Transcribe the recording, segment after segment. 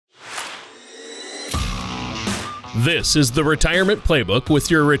This is the Retirement Playbook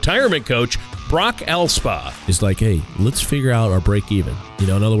with your retirement coach, Brock Elspa. It's like, hey, let's figure out our break even. In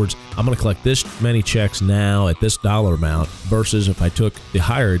other words, I'm going to collect this many checks now at this dollar amount versus if I took the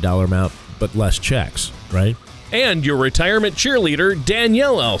higher dollar amount but less checks, right? And your retirement cheerleader,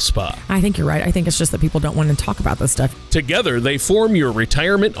 Danielle Elspa. I think you're right. I think it's just that people don't want to talk about this stuff. Together, they form your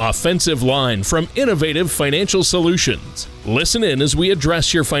retirement offensive line from Innovative Financial Solutions. Listen in as we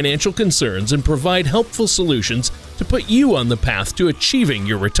address your financial concerns and provide helpful solutions to put you on the path to achieving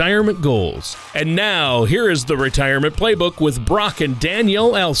your retirement goals. And now, here is the Retirement Playbook with Brock and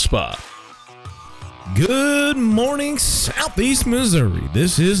Danielle Elspa. Good morning, Southeast Missouri.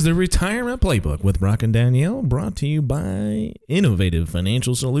 This is the Retirement Playbook with Brock and Danielle, brought to you by Innovative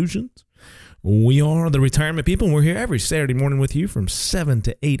Financial Solutions. We are the retirement people, and we're here every Saturday morning with you from 7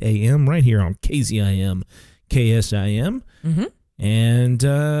 to 8 a.m. right here on KZIM, KSIM. Mm-hmm. And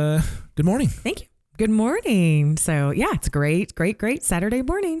good morning. Thank you. Good morning. So, yeah, it's a great Saturday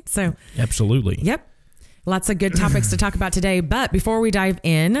morning. So, absolutely. Yep. Lots of good topics to talk about today. But before we dive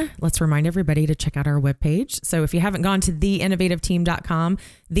in, let's remind everybody to check out our webpage. So if you haven't gone to theinnovativeteam.com,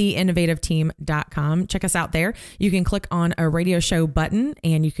 theinnovativeteam.com, check us out there. You can click on a radio show button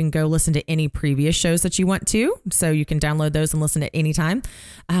and you can go listen to any previous shows that you want to. So you can download those and listen at any time.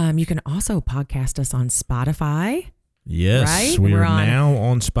 You can also podcast us on Spotify. Yes, right? we're now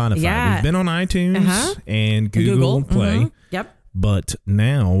on Spotify. Yeah. We've been on iTunes and Google Play. Mm-hmm. Yep. But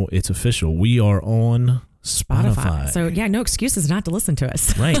now it's official. We are on Spotify. So, yeah, no excuses not to listen to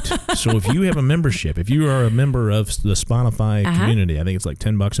us. Right. So if you have a membership, if you are a member of the Spotify community, I think it's like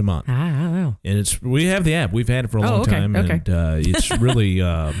 $10 a month. I don't know. And we have the app. We've had it for a long time. Okay. And it's really,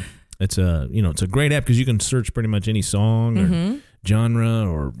 it's a great app because you can search pretty much any song or genre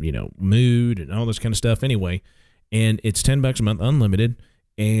or, mood and all this kind of stuff anyway. And it's $10 a month, unlimited.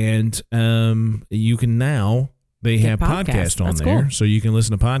 And you can now... They have podcasts on there, so you can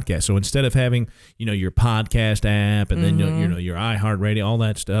listen to podcasts. So instead of having, your podcast app and then, your iHeartRadio, all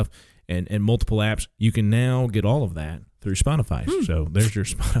that stuff, and multiple apps, you can now get all of that through Spotify. So there's your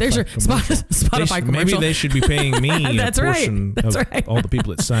Spotify Spotify commercial. Maybe they should be paying me That's a portion right. of all the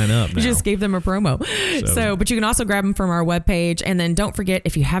people that sign up now. You just gave them a promo. But you can also grab them from our webpage. And then don't forget,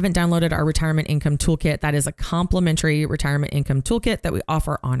 if you haven't downloaded our Retirement Income Toolkit, that is a complimentary Retirement Income Toolkit that we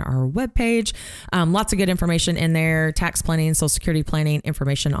offer on our webpage. Lots of good information in there, tax planning, Social Security planning,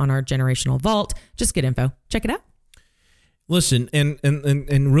 information on our generational vault. Just good info. Check it out. Listen,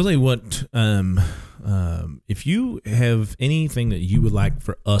 and really what, if you have anything that you would like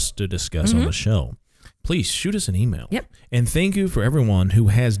for us to discuss on the show, please shoot us an email. Yep. And thank you for everyone who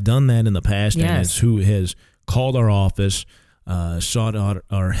has done that in the past and who has called our office, sought out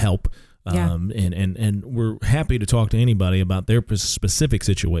our help. And we're happy to talk to anybody about their specific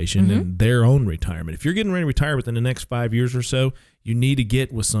situation and their own retirement. If you're getting ready to retire within the next 5 years or so, you need to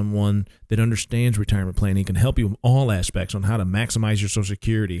get with someone that understands retirement planning, can help you with all aspects on how to maximize your Social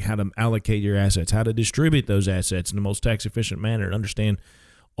Security, how to allocate your assets, how to distribute those assets in the most tax-efficient manner, and understand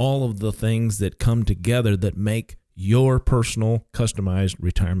all of the things that come together that make your personal customized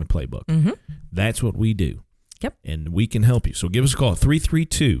retirement playbook. That's what we do. Yep. And we can help you. So give us a call,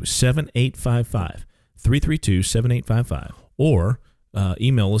 332-7855, 332-7855, or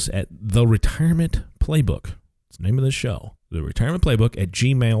email us at The Retirement Playbook. It's the name of the show, The Retirement Playbook at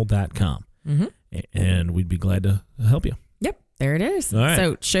gmail.com. And we'd be glad to help you. Yep, there it is. All right.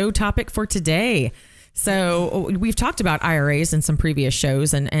 So show topic for today. So we've talked about IRAs in some previous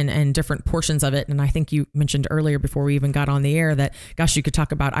shows and different portions of it. And I think you mentioned earlier before we even got on the air that, gosh, you could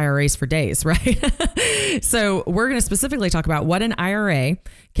talk about IRAs for days, right? So we're going to specifically talk about what an IRA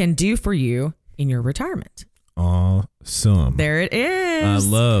can do for you in your retirement. Awesome. There it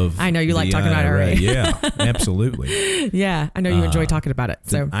is. I know you like talking about IRA. Yeah, absolutely. Yeah, I know you enjoy talking about it.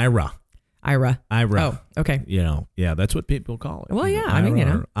 So IRA. Oh, okay. Yeah, that's what people call it. Well, yeah,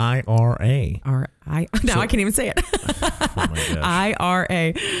 IRA. Now I can't even say it. Oh my gosh.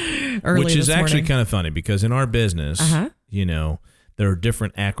 IRA. Which is actually morning. kind of funny because in our business, there are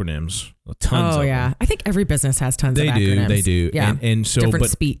different acronyms, tons of them. I think every business has tons of acronyms. They do. Yeah. And so, different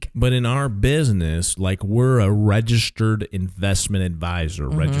speak. But in our business, like we're a registered investment advisor,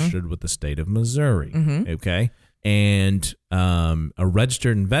 registered with the state of Missouri. Okay. And a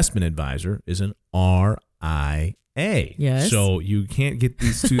registered investment advisor is an RIA. Yes. So you can't get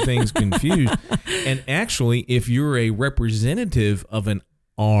these two things confused. And actually, if you're a representative of an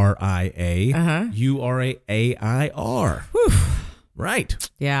RIA, you are a AIR. Whew. Right.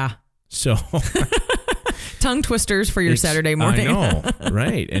 Yeah. So tongue twisters for your Saturday morning. I know,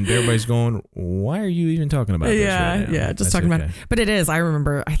 right? And everybody's going, "Why are you even talking about this?" Right now? Yeah, just talking about it. But it is. I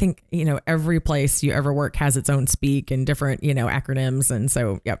remember. I think every place you ever work has its own speak and different acronyms, and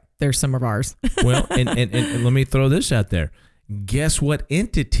so there's some of ours. Well, and let me throw this out there. Guess what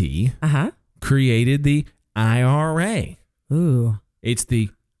entity created the IRA? Ooh, it's the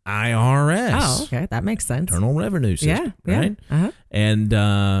IRS. Oh, okay. That makes sense. Internal Revenue System, right? And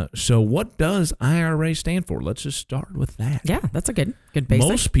so what does IRA stand for? Let's just start with that. Yeah, that's a good basic.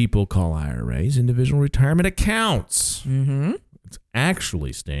 Most people call IRAs individual retirement accounts. Mm-hmm. It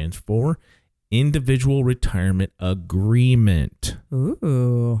actually stands for Individual Retirement Agreement.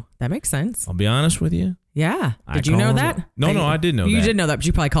 Ooh, that makes sense. I'll be honest with you. Yeah. Did you know that? No, I did know that. You did know that, but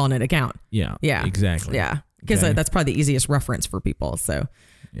you probably call it an account. Yeah. Yeah. Exactly. Yeah. Because that's probably the easiest reference for people. So,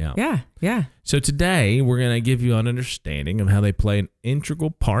 yeah. So today we're going to give you an understanding of how they play an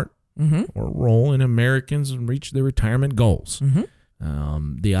integral part or role in Americans reach their retirement goals.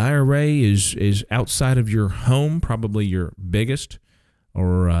 Mm-hmm. The IRA is outside of your home, probably your biggest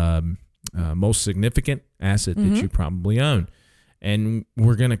or most significant asset that you probably own. And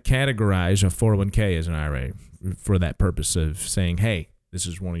we're going to categorize a 401k as an IRA for that purpose of saying, hey, this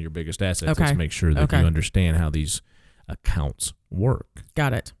is one of your biggest assets. Okay. Let's make sure that you understand how these accounts work.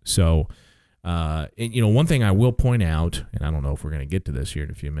 Got it. So, one thing I will point out, and I don't know if we're going to get to this here in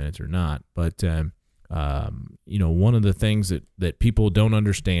a few minutes or not, but, one of the things that people don't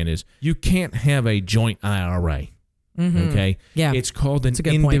understand is you can't have a joint IRA. Mm-hmm. Okay? Yeah. It's called an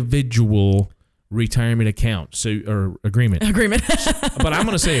individual retirement account, or agreement. But I'm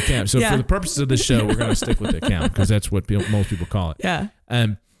going to say account. So for the purposes of this show, we're going to stick with the account because that's what most people call it. Yeah.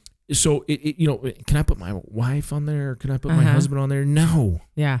 So can I put my wife on there? Or can I put my husband on there? No.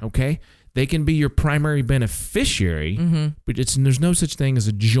 Yeah. Okay. They can be your primary beneficiary, but there's no such thing as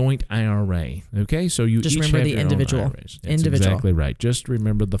a joint IRA. Okay. So you just each remember have the your individual. own IRAs. That's individual. Exactly right. Just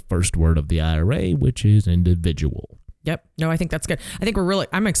remember the first word of the IRA, which is individual. Yep. No, I think that's good. I think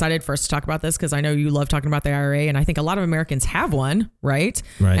I'm excited for us to talk about this because I know you love talking about the IRA, and I think a lot of Americans have one, right?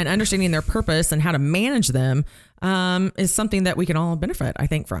 Right. And understanding their purpose and how to manage them is something that we can all benefit, I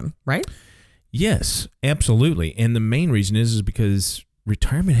think, from, right? Yes, absolutely. And the main reason is because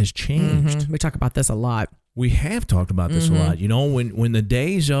retirement has changed. We talk about this a lot. We have talked about this a lot. When the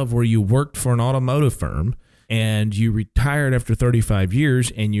days of where you worked for an automotive firm and you retired after 35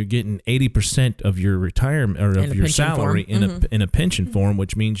 years and you're getting 80% of your retirement or of your salary in a pension form,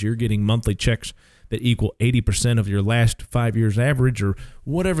 which means you're getting monthly checks that equal 80% of your last 5 years average or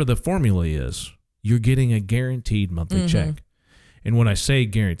whatever the formula is, you're getting a guaranteed monthly check. And when I say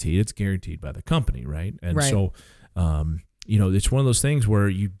guaranteed, it's guaranteed by the company, right? And so, it's one of those things where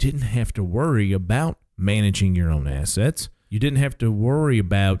you didn't have to worry about managing your own assets. You didn't have to worry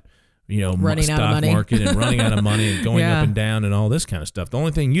about running stock out of money. market and running out of money and going up and down and all this kind of stuff. The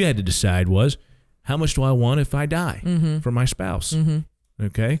only thing you had to decide was, how much do I want if I die for my spouse?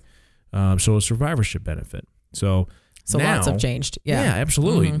 Okay. So a survivorship benefit. So now, lots have changed. Yeah,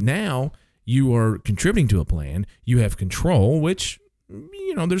 absolutely. Now you are contributing to a plan. You have control, which,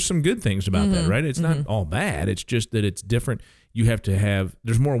 there's some good things about that, right? It's not all bad. It's just that it's different. You have to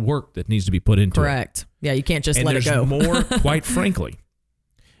there's more work that needs to be put into it. Correct. Yeah, you can't just let it go. More, quite frankly,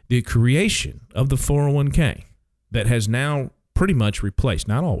 the creation of the 401k that has now pretty much replaced,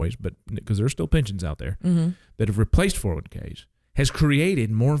 not always, but because there's still pensions out there that have replaced 401ks, has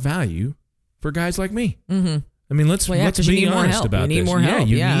created more value for guys like me. I mean, let's be honest about this. You need more help.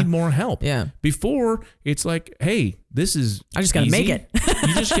 You need more help. Yeah. Before, it's like, hey, this is I just got to make it.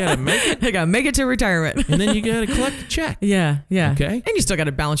 You just got to make it. I got to make it to retirement. And then you got to collect the check. Yeah. Okay. And you still got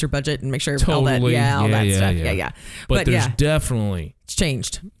to balance your budget and make sure all that stuff. Yeah. But there's definitely... It's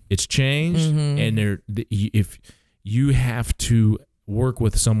changed. It's changed. And if you have to work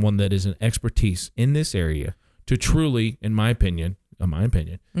with someone that is an expertise in this area to truly, in my opinion,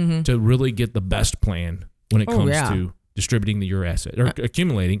 to really get the best plan when it comes to distributing your asset or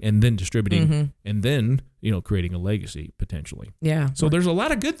accumulating and then distributing and then, creating a legacy potentially. Yeah. So there's a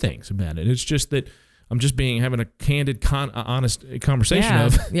lot of good things about it. It's just that I'm just having a candid, honest conversation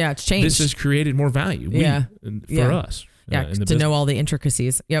of it's changed. This has created more value for us. To know all the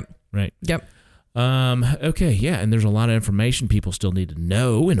intricacies. Yep. Right. Yep. Okay. Yeah. And there's a lot of information people still need to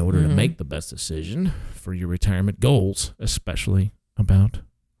know in order to make the best decision for your retirement goals, especially about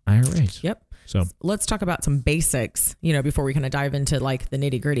IRAs. Yep. So let's talk about some basics, before we kind of dive into like the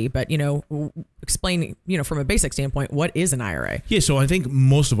nitty gritty, but, explain, from a basic standpoint, what is an IRA? Yeah. So I think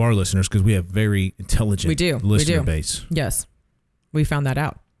most of our listeners, because we have very intelligent listener base. Yes. We found that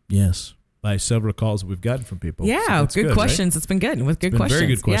out. Yes. by several calls we've gotten from people. Yeah, so good questions. Right? It's been good with good questions.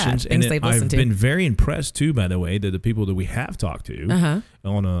 Very good questions. Yeah, and I've been very impressed too, by the way, that the people that we have talked to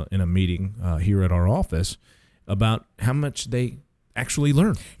in a meeting here at our office about how much they actually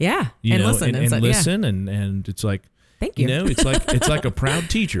learn. Yeah, listen and it's like, thank you. It's like a proud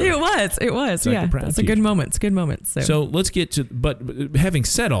teacher. It was. It's a good moment. It's good moments. So let's get to. But having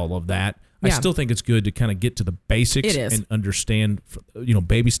said all of that, I still think it's good to kind of get to the basics and understand,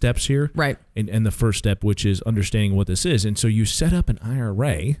 baby steps here. Right. And the first step, which is understanding what this is. And so you set up an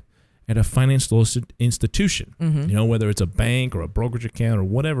IRA at a financial institution. Mm-hmm. Whether it's a bank or a brokerage account or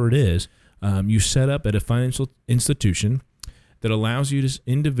whatever it is, you set up at a financial institution that allows you, as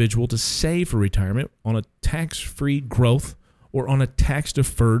individual, to save for retirement on a tax-free growth or on a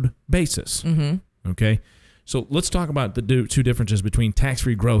tax-deferred basis. Mm-hmm. Okay? So let's talk about the two differences between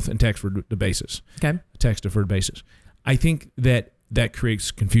tax-free growth and tax-deferred basis. Okay. Tax-deferred basis. I think that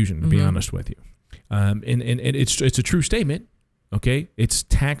creates confusion, to be honest with you. And it's a true statement, okay? It's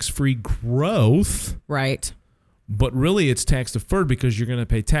tax-free growth. Right. But really it's tax-deferred because you're going to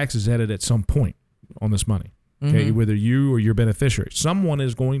pay taxes at it at some point on this money. Okay, whether you or your beneficiary, someone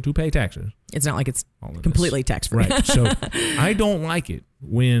is going to pay taxes. It's not like it's completely tax-free. Right. So I don't like it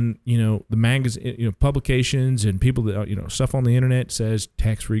when, the magazine, publications and people that, stuff on the internet says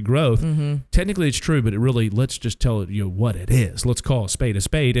tax-free growth. Mm-hmm. Technically it's true, but let's just tell it, what it is. Let's call a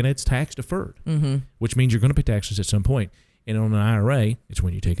spade, and it's tax-deferred, which means you're going to pay taxes at some point. And on an IRA, it's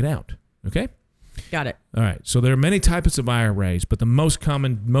when you take it out. Okay? Got it. All right. So there are many types of IRAs, but the most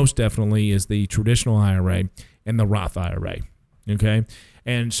common, most definitely, is the traditional IRA and the Roth IRA. Okay.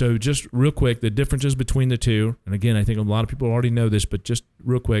 And so just real quick, the differences between the two. And again, I think a lot of people already know this, but just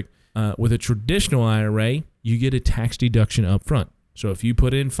real quick, with a traditional IRA, you get a tax deduction up front. So if you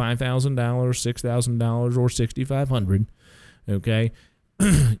put in $5,000, $6,000, or $6,500, okay,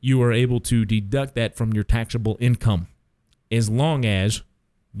 you are able to deduct that from your taxable income as long as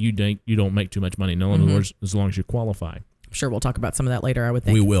you don't make too much money. In other words, as long as you qualify. I'm sure we'll talk about some of that later, I would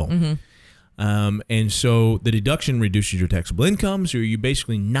think. We will. Mm-hmm. And so the deduction reduces your taxable income, so you're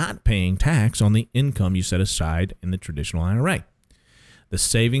basically not paying tax on the income you set aside in the traditional IRA. The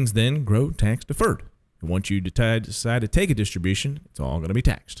savings then grow tax deferred. And once you decide to take a distribution, it's all going to be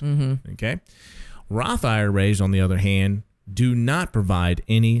taxed. Mm-hmm. Okay. Roth IRAs, on the other hand, do not provide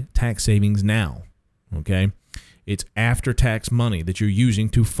any tax savings now. Okay. It's after-tax money that you're using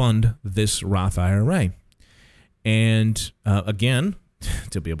to fund this Roth IRA. And again,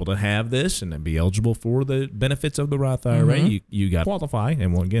 to be able to have this and then be eligible for the benefits of the Roth IRA, you got to qualify.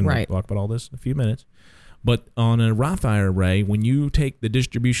 And we'll talk about all this in a few minutes. But on a Roth IRA, when you take the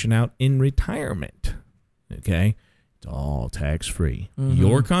distribution out in retirement, okay, it's all tax-free. Mm-hmm.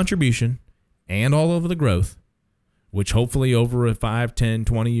 Your contribution and all of the growth, which hopefully over a 5, 10,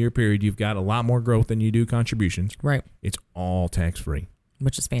 20-year period, you've got a lot more growth than you do contributions. Right. It's all tax-free.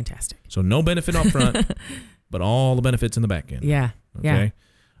 Which is fantastic. So no benefit up front, but all the benefits in the back end. Yeah. Okay.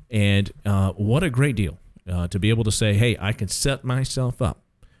 Yeah. And what a great deal to be able to say, hey, I can set myself up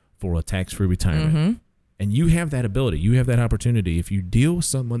for a tax-free retirement. Mm-hmm. And you have that ability. You have that opportunity if you deal with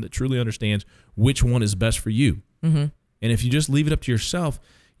someone that truly understands which one is best for you. Mm-hmm. And if you just leave it up to yourself,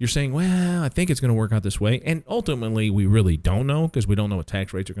 you're saying, well, I think it's going to work out this way. And ultimately, we really don't know because we don't know what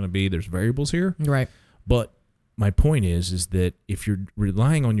tax rates are going to be. There's variables here. Right. But my point is that if you're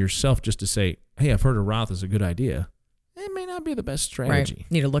relying on yourself just to say, hey, I've heard a Roth is a good idea, it may not be the best strategy. Right.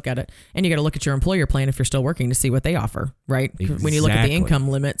 You need to look at it. And you got to look at your employer plan if you're still working to see what they offer, right? Exactly. When you look at the income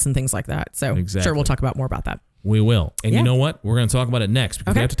limits and things like that. So sure, we'll talk about more about that. We will. And you know what? We're going to talk about it next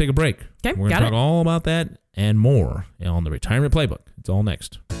because we have to take a break. Okay, we're going to talk all about that and more on the Retirement Playbook. It's all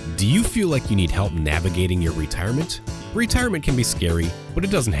next. Do you feel like you need help navigating your retirement? Retirement can be scary, but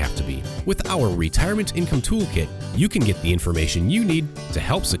it doesn't have to be. With our Retirement Income Toolkit, you can get the information you need to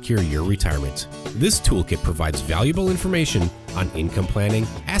help secure your retirement. This toolkit provides valuable information on income planning,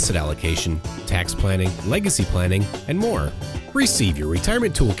 asset allocation, tax planning, legacy planning, and more. Receive your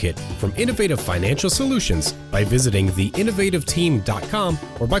Retirement Toolkit from Innovative Financial Solutions by visiting theinnovativeteam.com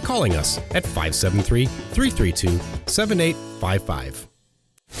or by calling us at 573-332-7855.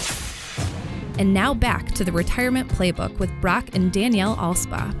 And now back to the Retirement Playbook with Brock and Danielle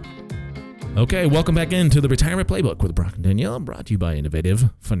Alspa. Okay, welcome back into the Retirement Playbook with Brock and Danielle, brought to you by Innovative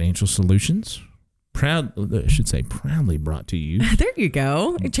Financial Solutions. Proudly brought to you. There you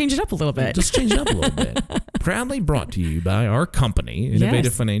go. Change it up a little bit. Just change it up a little bit. Proudly brought to you by our company,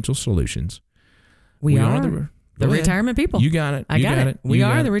 Innovative Financial Solutions. We are the retirement people. You got it. I got it. We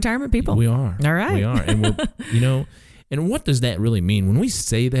are the retirement people. We are. All right. We are. And we're, and what does that really mean? When we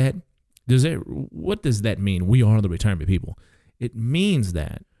say that, what does that mean? We are the retirement people. It means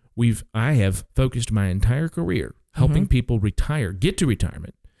that I have focused my entire career helping people get to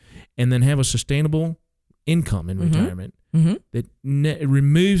retirement, and then have a sustainable income in retirement that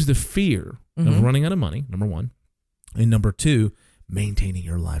removes the fear of running out of money, number one. And number two, maintaining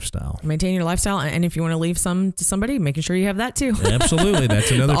your lifestyle. Maintaining your lifestyle. And if you want to leave some to somebody, making sure you have that too. Absolutely.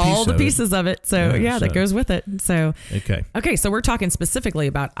 That's another piece all the pieces of it. So that goes with it. So, okay. So we're talking specifically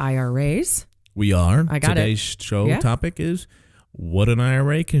about IRAs. We are. Today's show topic is what an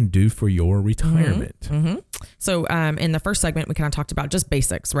IRA can do for your retirement. So in the first segment, we kind of talked about just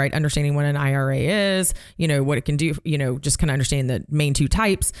basics, right? Understanding what an IRA is, what it can do, just kind of understanding the main two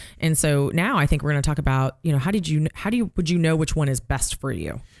types. And so now I think we're going to talk about, would you know which one is best for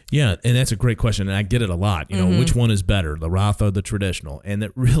you? Yeah. And that's a great question. And I get it a lot, which one is better, the Roth or the traditional? And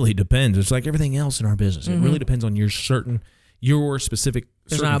it really depends. It's like everything else in our business. It really depends on your specific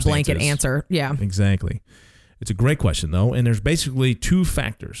There's not a blanket answer. Yeah, exactly. It's a great question, though, and there's basically two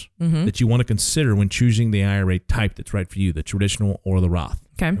factors that you want to consider when choosing the IRA type that's right for you, the traditional or the Roth.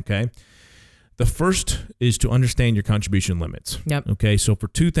 Okay. The first is to understand your contribution limits. Yep. Okay, so for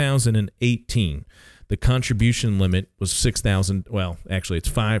 2018, the contribution limit was $6,000. Well, actually, it's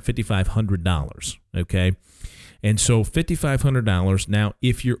 $5,500. Okay, and so $5,500. Now,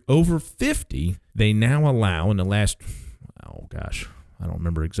 if you're over 50, they now allow in the last, I don't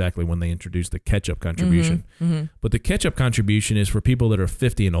remember exactly when they introduced the catch-up contribution, but the catch-up contribution is for people that are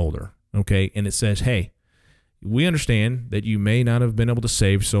 50 and older, okay? And it says, hey, we understand that you may not have been able to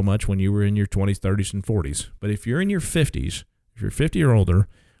save so much when you were in your 20s, 30s, and 40s, but if you're in your 50s, if you're 50 or older,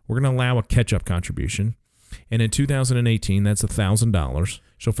 we're going to allow a catch-up contribution, and in 2018, that's $1,000.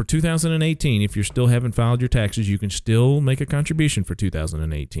 So for 2018, if you still haven't filed your taxes, you can still make a contribution for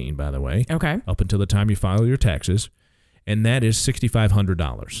 2018, by the way. Okay. Up until the time you file your taxes. And that is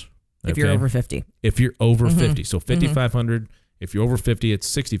 $6,500. If you're over 50. If you're over 50. So $5,500. If you're over 50, it's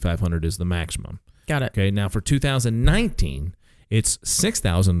 $6,500 is the maximum. Got it. Okay. Now for 2019, it's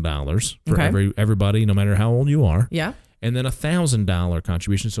 $6,000 for everybody, no matter how old you are. Yeah. And then $1,000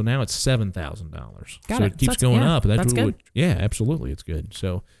 contribution. So now it's $7,000. Got it. It keeps going up. That's good. Yeah, absolutely. It's good.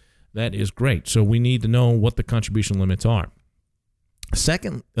 So that is great. So we need to know what the contribution limits are.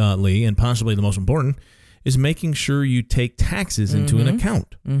 Secondly, and possibly the most important, is making sure you take taxes into an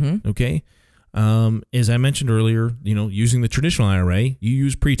account. Okay. As I mentioned earlier, using the traditional IRA, you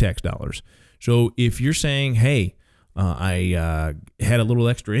use pre-tax dollars. So if you're saying, hey, I had a little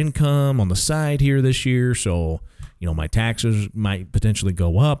extra income on the side here this year, so my taxes might potentially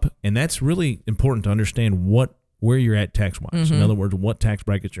go up, and that's really important to understand where you're at tax-wise. In other words, what tax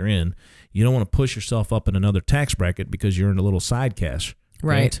bracket you're in. You don't want to push yourself up in another tax bracket because you're in a little side cash.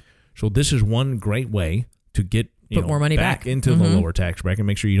 Right. So this is one great way to get put more money back into the lower tax bracket.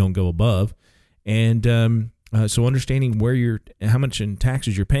 Make sure you don't go above, and so understanding how much in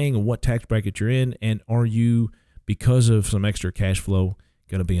taxes you're paying and what tax bracket you're in, and are you, because of some extra cash flow,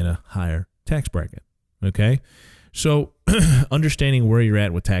 going to be in a higher tax bracket? Okay, so understanding where you're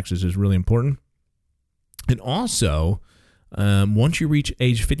at with taxes is really important, and also once you reach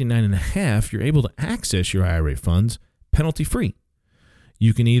age 59 and a half, you're able to access your IRA funds penalty free.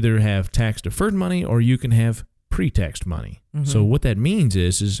 You can either have tax-deferred money or you can have pre-taxed money. So what that means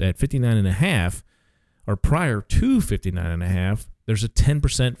is at 59 and a half, or prior to 59 and a half, there's a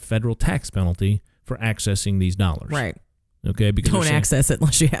 10% federal tax penalty for accessing these dollars. Right. Okay. Because don't access it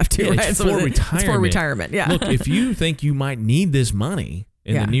unless you have to. Right? It's for retirement. It's for retirement. Yeah. Look, if you think you might need this money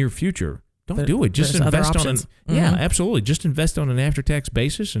in the near future, don't do it. Just invest on yeah, absolutely. Just invest on an after-tax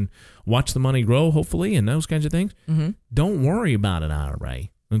basis and watch the money grow, hopefully, and those kinds of things. Don't worry about an IRA,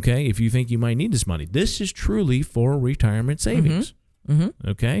 okay, if you think you might need this money. This is truly for retirement savings,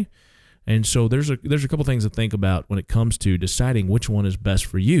 okay? And so there's a couple things to think about when it comes to deciding which one is best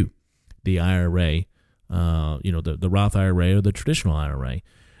for you, the IRA, the Roth IRA or the traditional IRA.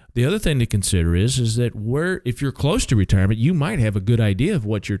 The other thing to consider is that if you're close to retirement, you might have a good idea of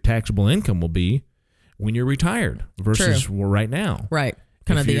what your taxable income will be when you're retired versus right now. Right.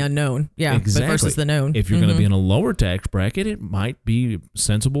 Kind of the unknown. Yeah. Exactly. But versus the known. If you're going to be in a lower tax bracket, it might be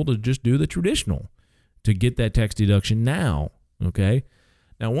sensible to just do the traditional to get that tax deduction now. Okay.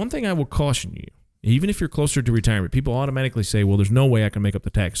 Now, one thing I will caution you, even if you're closer to retirement, people automatically say, well, there's no way I can make up the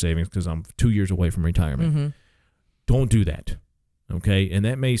tax savings because I'm 2 years away from retirement. Don't do that. Okay, and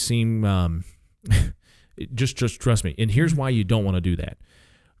that may seem, just trust me. And here's why you don't want to do that.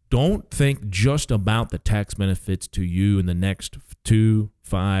 Don't think just about the tax benefits to you in the next 2,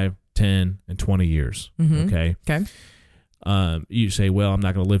 5, 10, and 20 years. Okay. you say, well, I'm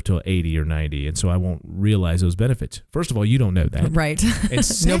not going to live till 80 or 90, and so I won't realize those benefits. First of all, you don't know that. Right.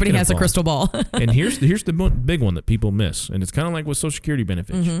 And Nobody has a crystal ball. And here's the big one that people miss, and it's kind of like with Social Security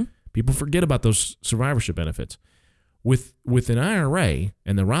benefits. Mm-hmm. People forget about those survivorship benefits. With an IRA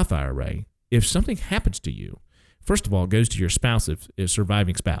and the Roth IRA, if something happens to you, first of all, it goes to your spouse, if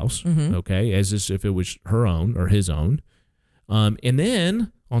surviving spouse, okay, as if it was her own or his own. And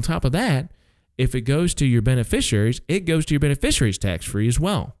then on top of that, if it goes to your beneficiaries, it goes to your beneficiaries tax-free as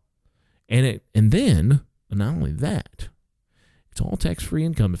well. And then, not only that, it's all tax-free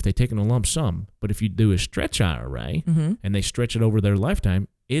income if they take in a lump sum. But if you do a stretch IRA and they stretch it over their lifetime,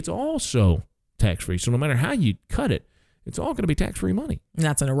 it's also tax-free. So no matter how you cut it, it's all going to be tax-free money. And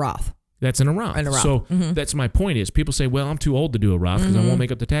that's in a Roth. That's in a Roth. So that's my point is people say, well, I'm too old to do a Roth because I won't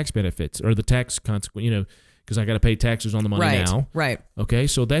make up the tax benefits or the tax consequence, because I got to pay taxes on the money now. Right. Okay,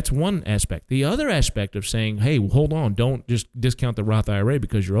 so that's one aspect. The other aspect of saying, hey, hold on, don't just discount the Roth IRA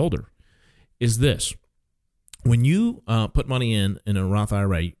because you're older, is this. When you put money in a Roth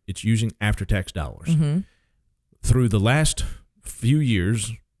IRA, it's using after-tax dollars. Through the last few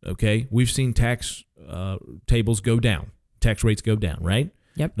years, okay, we've seen tax tables go down, tax rates go down, right?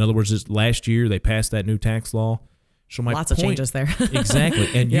 Yep. In other words, this last year they passed that new tax law. So my Lots of changes there. Exactly.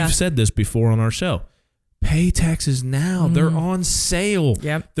 And you've said this before on our show. Pay taxes now. They're on sale.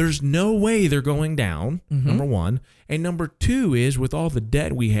 Yep. There's no way they're going down, number one. And number two is with all the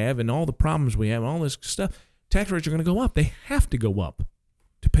debt we have and all the problems we have and all this stuff, tax rates are going to go up. They have to go up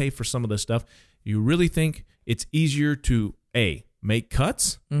to pay for some of this stuff. You really think it's easier to, A, make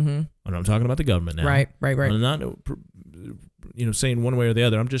cuts? And I'm talking about the government now. Right. I'm not saying one way or the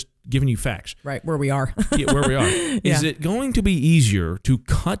other. I'm just giving you facts. Right, where we are. Yeah, where we are. Is it going to be easier to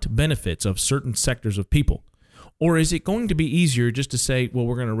cut benefits of certain sectors of people? Or is it going to be easier just to say, well,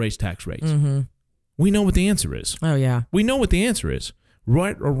 we're going to raise tax rates? We know what the answer is. Oh, yeah. We know what the answer is.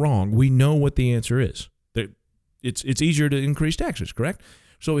 Right or wrong, we know what the answer is. It's easier to increase taxes, correct?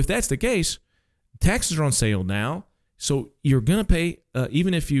 So if that's the case, taxes are on sale now. So you're going to pay,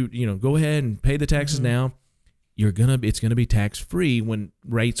 even if you go ahead and pay the taxes now, it's gonna be tax free when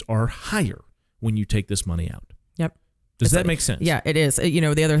rates are higher when you take this money out. Yep. Does that make sense? Yeah, it is.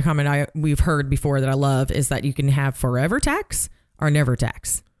 The other comment we've heard before that I love is that you can have forever tax or never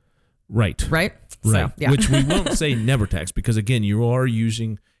tax. Right. Right. Right. So, yeah. Which we won't say never tax because again, you are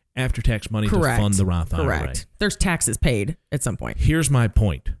using after tax money to fund the Roth IRA. Correct. There's taxes paid at some point. Here's my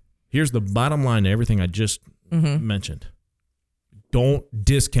point. Here's the bottom line to everything I just mentioned. Don't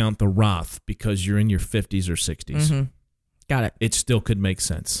discount the Roth because you're in your 50s or 60s. Got it. It still could make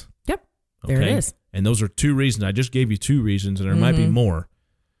sense. Yep. Okay? There it is. And those are two reasons. I just gave you two reasons, and there might be more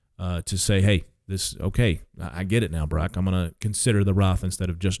to say, hey, I get it now, Brock. I'm going to consider the Roth instead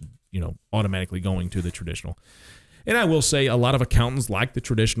of just, automatically going to the traditional. And I will say a lot of accountants like the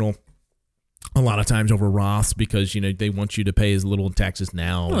traditional a lot of times over Roths because, they want you to pay as little in taxes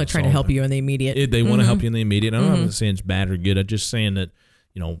now. Well, they're trying to help you in the immediate. They want to help you in the immediate. I'm not saying it's bad or good. I'm just saying that,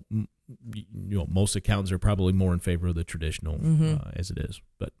 most accountants are probably more in favor of the traditional as it is.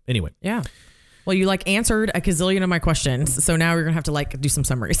 But anyway. Yeah. Well, you answered a gazillion of my questions. So now we're going to have to do some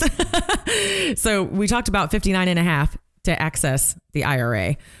summaries. So we talked about 59.5 to access the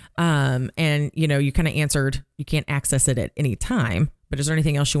IRA. And, you kind of answered you can't access it at any time. But is there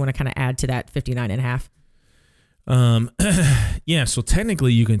anything else you want to kind of add to that 59.5? Yeah. So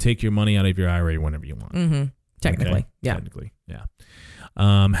technically, you can take your money out of your IRA whenever you want. Technically, okay? yeah. Technically, yeah.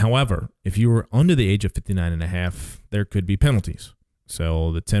 However, if you were under the age of 59.5, there could be penalties.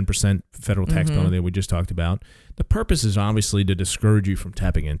 So the 10% federal tax penalty that we just talked about. The purpose is obviously to discourage you from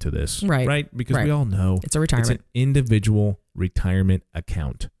tapping into this, right? Because we all know it's a retirement. It's an individual retirement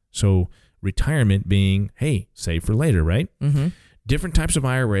account. So retirement being, hey, save for later, right? Different types of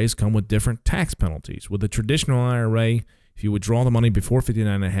IRAs come with different tax penalties. With a traditional IRA, if you withdraw the money before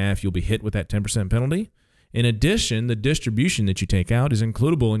 59.5, you'll be hit with that 10% penalty. In addition, the distribution that you take out is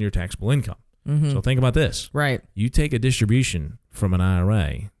includable in your taxable income. So think about this. Right. You take a distribution from an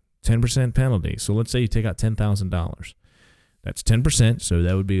IRA, 10% penalty. So let's say you take out $10,000. That's 10%, so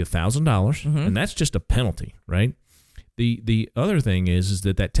that would be $1,000, and that's just a penalty, right? The other thing is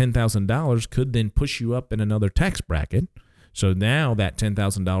that $10,000 could then push you up in another tax bracket. So now that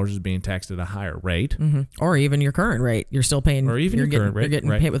 $10,000 is being taxed at a higher rate. Or even your current rate. You're still paying. Or even your current rate. You're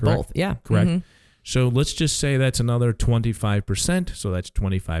getting hit with both. Yeah. Correct. So let's just say that's another 25%. So that's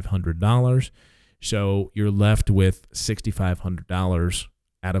 $2,500. So you're left with $6,500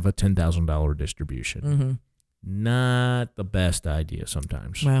 out of a $10,000 distribution. Not the best idea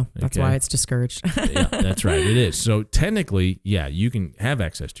sometimes. Well, that's why it's discouraged. Yeah, that's right. It is. So technically, yeah, you can have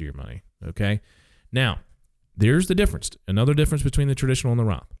access to your money. Okay. Now, there's the difference. Another difference between the traditional and the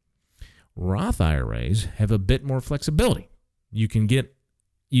Roth. Roth IRAs have a bit more flexibility. You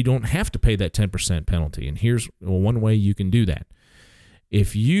don't have to pay that 10% penalty. And here's one way you can do that.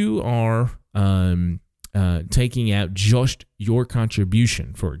 If you are taking out just your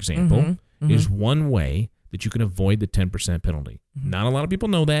contribution, for example, is one way that you can avoid the 10% penalty. Not a lot of people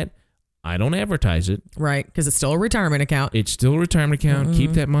know that. I don't advertise it. Right, because it's still a retirement account. It's still a retirement account.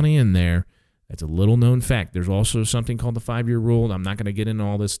 Keep that money in there. That's a little known fact. There's also something called the 5-year rule. I'm not going to get into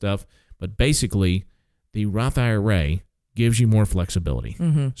all this stuff, but basically, the Roth IRA gives you more flexibility.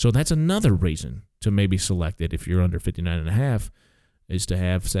 So that's another reason to maybe select it if you're under 59 and a half, is to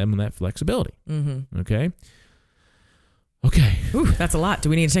have some of that flexibility. Okay? Okay. Ooh, that's a lot. Do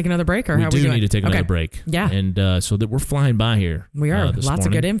we need to take another break, or we how are we doing? We do need to take another break. Yeah. And so that we're flying by here. We are. Lots morning.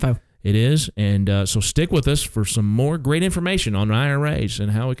 of good info. It is. And so stick with us for some more great information on IRAs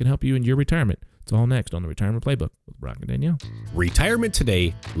and how it can help you in your retirement. It's all next on the Retirement Playbook with Brock and Danielle. Retirement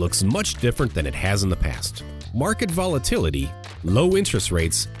today looks much different than it has in the past. Market volatility, low interest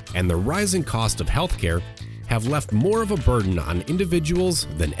rates, and the rising cost of healthcare have left more of a burden on individuals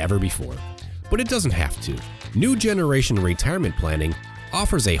than ever before. But it doesn't have to. New Generation Retirement Planning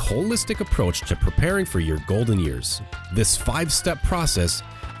offers a holistic approach to preparing for your golden years. This 5-step process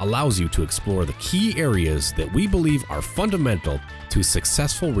allows you to explore the key areas that we believe are fundamental to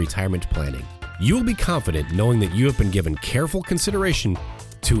successful retirement planning. You will be confident knowing that you have been given careful consideration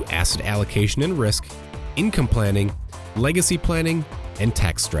to asset allocation and risk, income planning, legacy planning, and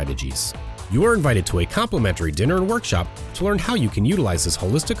tax strategies. You are invited to a complimentary dinner and workshop to learn how you can utilize this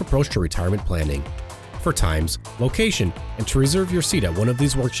holistic approach to retirement planning. For times, location, and to reserve your seat at one of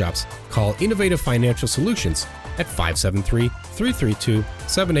these workshops, call Innovative Financial Solutions at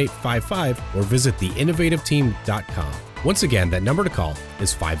 573-332-7855 or visit theinnovativeteam.com. Once again, that number to call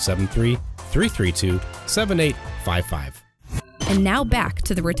is 573-332-7855. And now back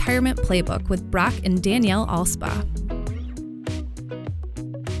to the Retirement Playbook with Brock and Danielle Alspa.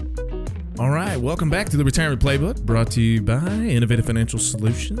 All right, welcome back to the Retirement Playbook, brought to you by Innovative Financial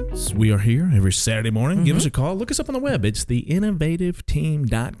Solutions. We are here every Saturday morning. Give us a call. Look us up on the web. It's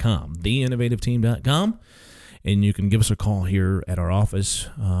theinnovativeteam.com, theinnovativeteam.com. And you can give us a call here at our office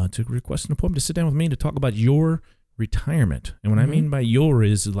to request an appointment to sit down with me to talk about your retirement. And what I mean by your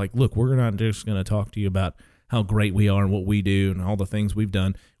is like, look, we're not just going to talk to you about how great we are and what we do and all the things we've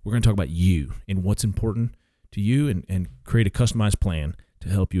done. We're going to talk about you and what's important to you and create a customized plan to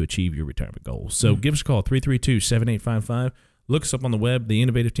help you achieve your retirement goals. So give us a call, 332-7855. Look us up on the web,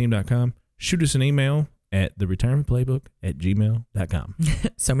 theinnovativeteam.com. Shoot us an email at theretirementplaybook@gmail.com.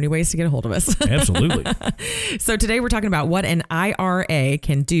 So many ways to get a hold of us. Absolutely. So today we're talking about what an IRA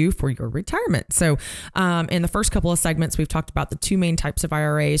can do for your retirement. So in the first couple of segments, we've talked about the two main types of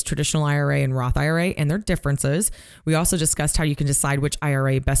IRAs, traditional IRA and Roth IRA, and their differences. We also discussed how you can decide which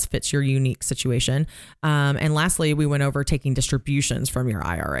IRA best fits your unique situation. And lastly, we went over taking distributions from your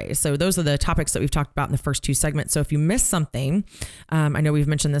IRA. So those are the topics that we've talked about in the first two segments. So if you missed something, I know we've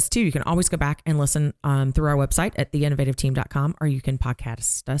mentioned this too, you can always go back and listen through our website at theinnovativeteam.com, or you can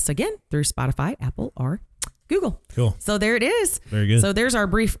podcast us again through Spotify, Apple, or Google. Cool. So there it is. Very good. So there's our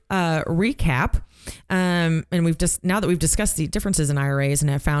brief recap. And we've just, now that we've discussed the differences in IRAs and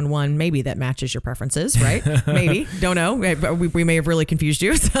have found one maybe that matches your preferences, right? Maybe, don't know. We may have really confused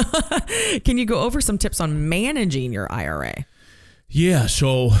you. So can you go over some tips on managing your IRA? Yeah,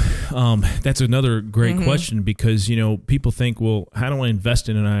 so that's another great question because, people think, well, how do I invest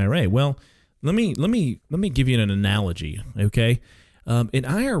in an IRA? Well, let me give you an analogy, okay? An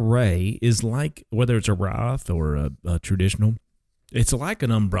IRA is like, whether it's a Roth or a traditional, it's like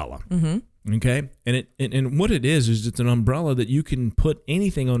an umbrella, okay? And what it is it's an umbrella that you can put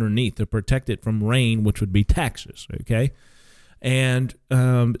anything underneath to protect it from rain, which would be taxes, okay? And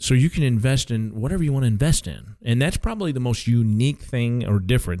so you can invest in whatever you want to invest in. And that's probably the most unique thing or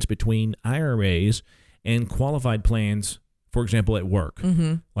difference between IRAs and qualified plans, for example, at work,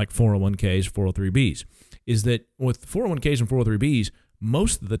 like 401ks, 403bs, is that with 401ks and 403bs,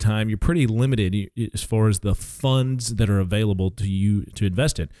 most of the time you're pretty limited as far as the funds that are available to you to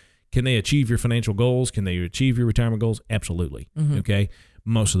invest in. Can they achieve your financial goals? Can they achieve your retirement goals? Absolutely. Okay.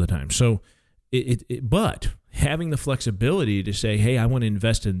 Most of the time. So but having the flexibility to say, hey, I want to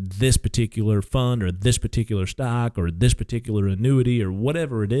invest in this particular fund or this particular stock or this particular annuity or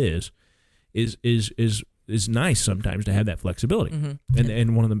whatever it is nice sometimes to have that flexibility.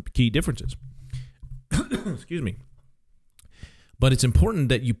 And one of the key differences. Excuse me. But it's important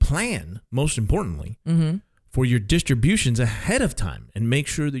that you plan, most importantly, for your distributions ahead of time and make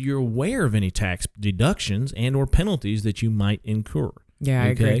sure that you're aware of any tax deductions and or penalties that you might incur. Yeah, I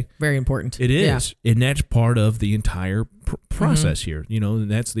agree. Very important. It is. Yeah. And that's part of the entire process here.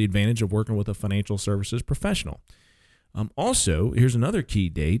 That's the advantage of working with a financial services professional. Also, here's another key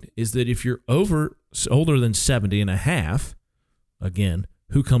date, is that if you're older than 70 and a half, again,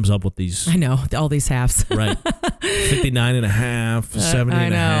 who comes up with these? I know, all these halves. Right. 59 and a half, 70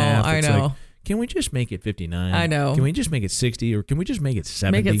 and a half. I know. Like, can we just make it 59? I know. Can we just make it 60, or can we just make it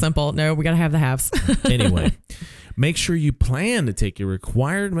 70? Make it simple. No, we got to have the halves. Anyway, make sure you plan to take your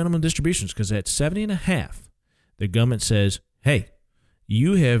required minimum distributions, because at 70 and a half, the government says, hey,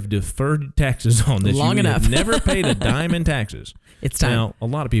 you have deferred taxes on this. Long enough. Have never paid a dime in taxes. It's time. Now, a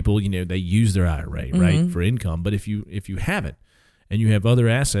lot of people, they use their IRA, right, for income. But if you haven't, and you have other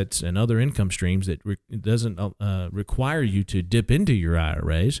assets and other income streams that it doesn't require you to dip into your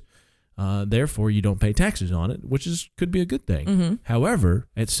IRAs, therefore you don't pay taxes on it, which could be a good thing. However,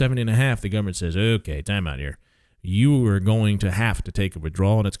 at 70 and a half, the government says, okay, time out here. You are going to have to take a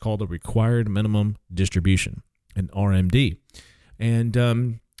withdrawal, and it's called a required minimum distribution, an RMD.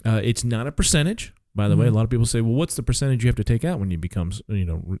 And it's not a percentage, by the way. A lot of people say, well, what's the percentage you have to take out when you become,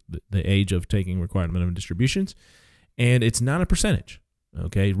 the age of taking required minimum distributions? And it's not a percentage.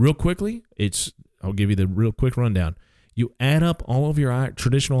 Okay, real quickly, I'll give you the real quick rundown. You add up all of your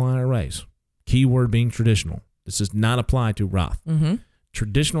traditional IRAs, keyword being traditional. This does not apply to Roth.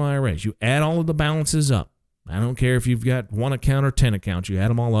 Traditional IRAs, you add all of the balances up. I don't care if you've got 1 account or 10 accounts, you add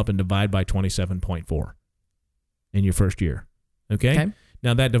them all up and divide by 27.4 in your first year. Okay?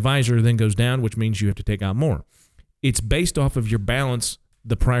 Now that divisor then goes down, which means you have to take out more. It's based off of your balance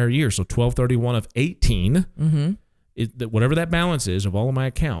the prior year. So 12/31 of 18, whatever that balance is of all of my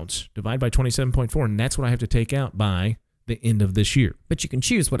accounts, divide by 27.4, and that's what I have to take out by the end of this year. But you can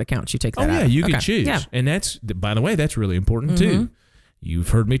choose what accounts you take that out. Oh, yeah, you can choose. Yeah. And that's, by the way, that's really important too. You've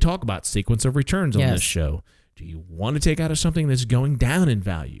heard me talk about sequence of returns on this show. Do you want to take out of something that's going down in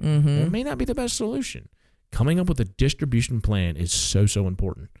value? It may not be the best solution. Coming up with a distribution plan is so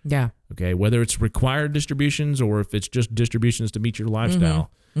important. Yeah. Okay. Whether it's required distributions or if it's just distributions to meet your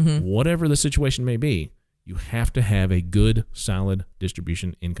lifestyle, whatever the situation may be, you have to have a good, solid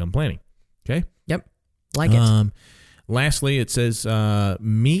distribution income planning. Okay. Yep. Like it. Lastly, it says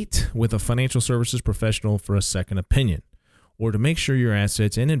meet with a financial services professional for a second opinion, or to make sure your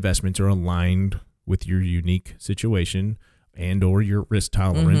assets and investments are aligned with your unique situation and or your risk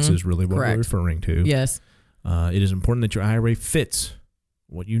tolerance is really what we're referring to. Yes. It is important that your IRA fits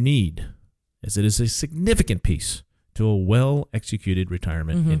what you need, as it is a significant piece to a well-executed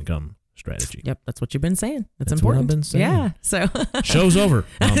retirement income strategy. Yep, that's what you've been saying. That's What important. I've been saying. Yeah. So show's over.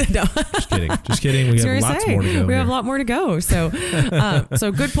 No. Just kidding. We have lots more to go. We have a lot more to go. So,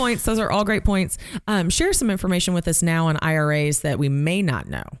 so good points. Those are all great points. Share some information with us now on IRAs that we may not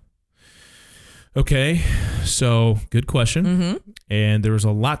know. Okay, so good question. And there was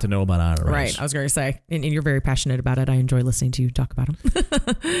a lot to know about IRAs. Right, I was going to say, and you're very passionate about it. I enjoy listening to you talk about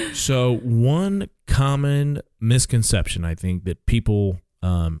them. So one common misconception I think that people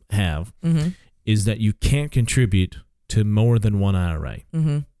have is that you can't contribute to more than one IRA.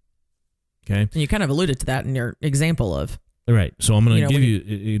 Okay, and you kind of alluded to that in your example of. All right, so I'm going to give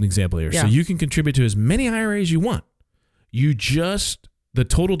you an example here. Yeah. So you can contribute to as many IRAs you want. The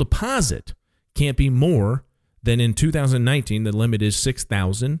total deposit can't be more than in 2019. The limit is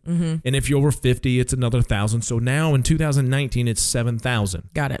 $6,000, and if you're over 50, it's another $1,000. So now in 2019, it's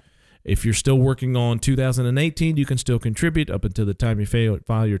 $7,000. Got it. If you're still working on 2018, you can still contribute up until the time you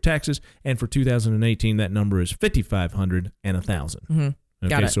file your taxes. And for 2018, that number is $5,500 and $1,000.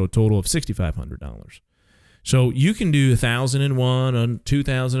 Okay, so a total of $6,500. So you can do 1,000 in one and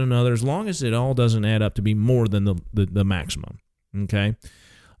 2,000 in another, as long as it all doesn't add up to be more than the maximum. Okay.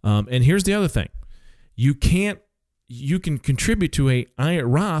 And here's the other thing. You can contribute to a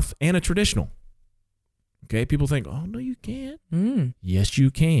Roth and a traditional. Okay. People think, oh, no, you can't. Yes, you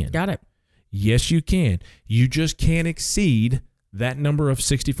can. Got it. Yes, you can. You just can't exceed that number of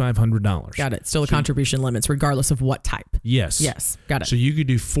 $6,500. Got it. Still contribution limits, regardless of what type. Yes. Yes. Got it. So you could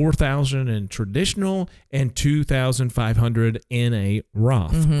do $4,000 in traditional and $2,500 in a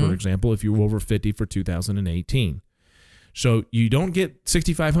Roth, for example, if you were over 50 for 2018. So you don't get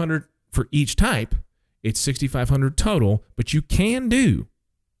 $6,500 for each type. It's $6,500 total, but you can do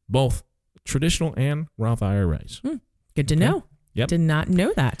both traditional and Roth IRAs. Good to know. Yep. Did not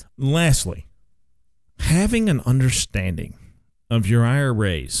know that. Lastly, having an understanding of your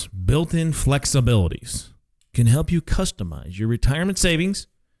IRA's built-in flexibilities can help you customize your retirement savings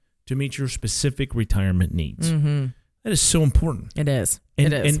to meet your specific retirement needs. That is so important. It is.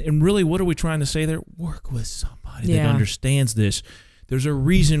 And really, what are we trying to say there? Work with somebody that understands this. There's a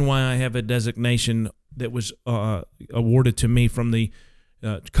reason why I have a designation that was awarded to me from the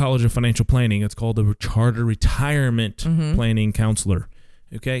College of Financial Planning. It's called the Charter Retirement Planning Counselor.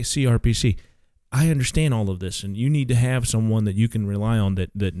 Okay, CRPC. I understand all of this, and you need to have someone that you can rely on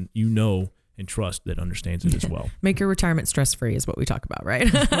that you know and trust that understands it as well. Make your retirement stress-free is what we talk about, right?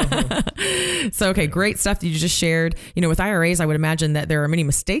 So, okay, great stuff that you just shared. With IRAs, I would imagine that there are many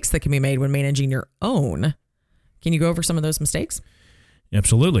mistakes that can be made when managing your own. Can you go over some of those mistakes?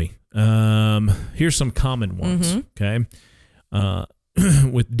 Absolutely. Here's some common ones. Okay.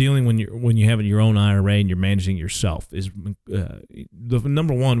 With dealing when you have your own IRA and you're managing it yourself, is the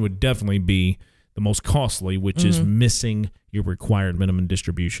number one would definitely be the most costly, which is missing your required minimum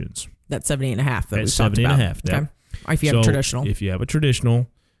distributions. That's 70.5 that we talked 70 about. and a half. Okay. If you have a traditional. If you have a traditional,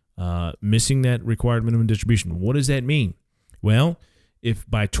 missing that required minimum distribution, what does that mean? Well, if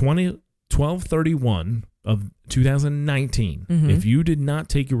by 12/31 of 2019, if you did not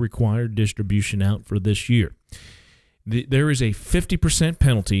take your required distribution out for this year, there is a 50%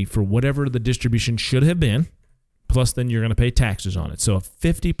 penalty for whatever the distribution should have been, plus then you're going to pay taxes on it. So a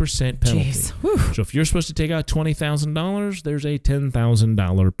 50% penalty. Jeez. So if you're supposed to take out $20,000, there's a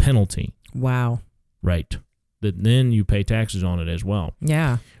 $10,000 penalty. Wow. Right. Then you pay taxes on it as well.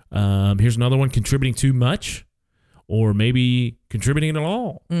 Yeah. Here's another one: contributing too much, or maybe contributing at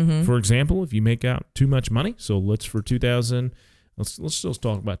all. For example, if you make out too much money. So let's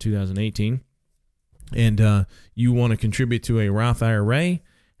talk about 2018. And you want to contribute to a Roth IRA.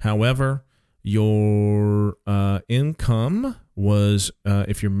 However, your income was,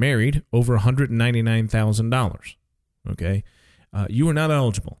 if you're married, over $199,000. Okay, you are not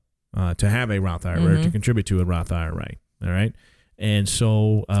eligible to have a Roth IRA or to contribute to a Roth IRA. All right, and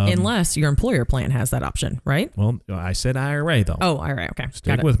so unless your employer plan has that option, right? Well, I said IRA though. Oh, IRA. Okay,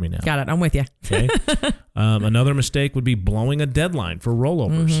 stick with me now. Got it. I'm with you. Okay. Another mistake would be blowing a deadline for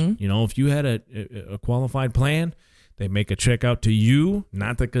rollovers. If you had a qualified plan, they make a check out to you,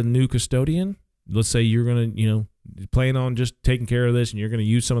 not the new custodian. Let's say you're going to, plan on just taking care of this and you're going to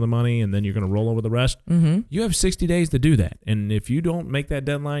use some of the money and then you're going to roll over the rest. You have 60 days to do that. And if you don't make that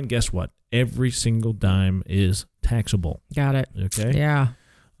deadline, guess what? Every single dime is taxable. Got it. Okay. Yeah.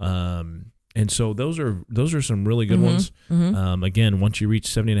 And so those are some really good ones. Again, once you reach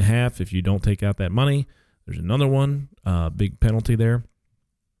 70.5, if you don't take out that money, there's another one, big penalty there.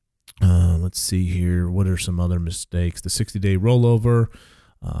 Let's see here. What are some other mistakes? The 60-day rollover.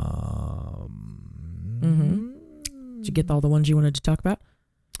 Did you get all the ones you wanted to talk about?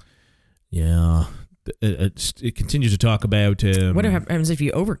 Yeah. It continues to talk about... what happens if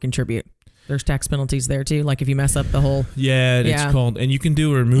you over-contribute? There's tax penalties there too, like if you mess up the whole... It's called... And you can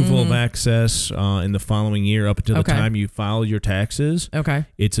do a removal of access in the following year up until the time you file your taxes. Okay.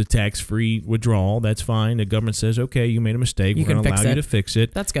 It's a tax-free withdrawal. That's fine. The government says, okay, you made a mistake. We're going to allow you to fix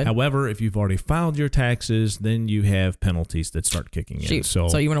it. That's good. However, if you've already filed your taxes, then you have penalties that start kicking in.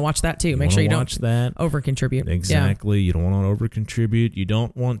 So you want to watch that too. Make sure you don't over-contribute. Exactly. Yeah. You don't want to over-contribute. You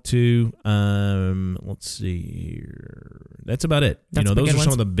don't want to... let's see here. That's about it. Those are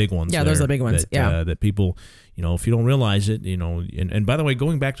some of the big ones. Yeah, those are the big ones. That people, if you don't realize it, and by the way,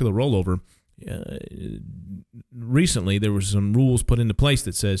 going back to the rollover, recently there was some rules put into place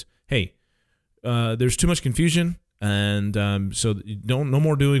that says, hey, there's too much confusion, and so no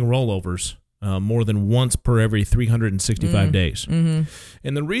more doing rollovers more than once per every 365 days. And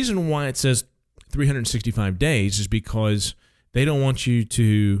the reason why it says 365 days is because they don't want you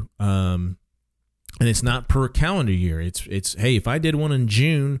to, and it's not per calendar year. It's hey, if I did one in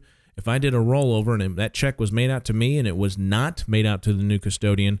June, if I did a rollover and that check was made out to me and it was not made out to the new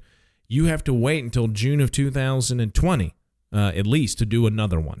custodian, you have to wait until June of 2020 at least to do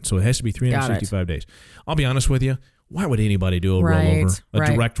another one. So it has to be 365 days. I'll be honest with you. Why would anybody do a rollover,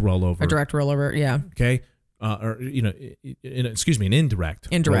 direct rollover? A direct rollover, yeah. Okay. Or an indirect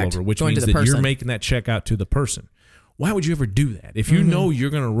rollover, which means that you're making that check out to the person. Why would you ever do that? If you know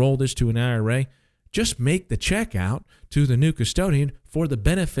you're going to roll this to an IRA, just make the check out to the new custodian for the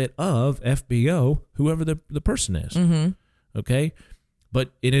benefit of FBO, whoever the person is. Okay?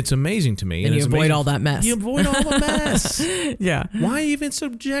 But it's amazing to me. And you avoid all that mess. You avoid all the mess. Yeah. Why even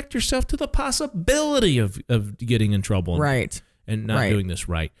subject yourself to the possibility of getting in trouble? Right. And not doing this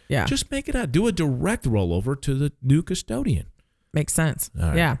right. Yeah. Just make it out. Do a direct rollover to the new custodian. Makes sense.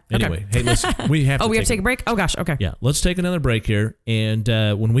 Right. Yeah. Anyway, hey, listen, we have to take a break? Oh, gosh. Okay. Yeah. Let's take another break here. And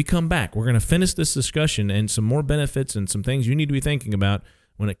when we come back, we're going to finish this discussion and some more benefits and some things you need to be thinking about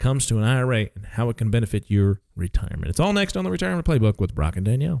when it comes to an IRA and how it can benefit your retirement. It's all next on the Retirement Playbook with Brock and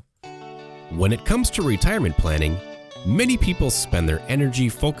Danielle. When it comes to retirement planning, many people spend their energy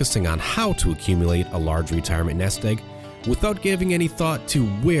focusing on how to accumulate a large retirement nest egg without giving any thought to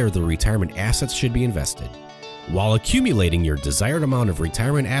where the retirement assets should be invested. While accumulating your desired amount of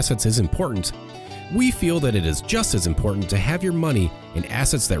retirement assets is important, we feel that it is just as important to have your money in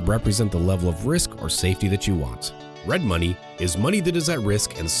assets that represent the level of risk or safety that you want. Red money is money that is at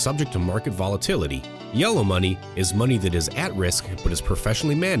risk and subject to market volatility. Yellow money is money that is at risk but is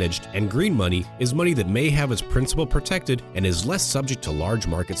professionally managed, and green money is money that may have its principal protected and is less subject to large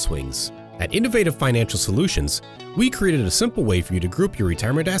market swings. At Innovative Financial Solutions, we created a simple way for you to group your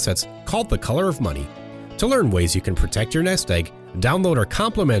retirement assets called the Color of Money. To learn ways you can protect your nest egg, download our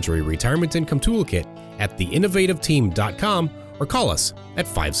complimentary Retirement Income Toolkit at theinnovativeteam.com or call us at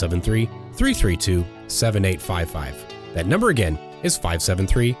 573-332-7855. That number again is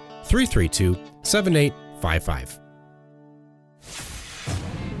 573-332-7855.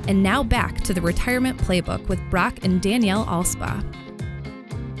 And now back to the Retirement Playbook with Brock and Danielle Alspa.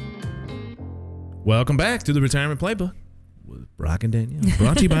 Welcome back to the Retirement Playbook with Brock and Danielle,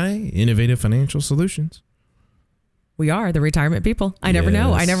 brought to you by Innovative Financial Solutions. We are the retirement people. I never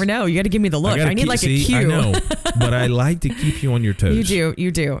know. You got to give me the look. I need a cue. I know, but I like to keep you on your toes.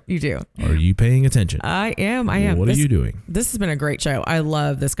 You do. Are you paying attention? I am. What are you doing? This has been a great show. I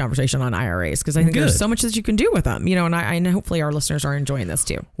love this conversation on IRAs because I think there's so much that you can do with them. And I hopefully our listeners are enjoying this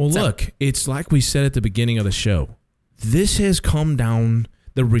too. Well, look, it's like we said at the beginning of the show. This has come down,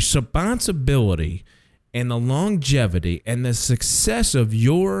 the responsibility and the longevity and the success of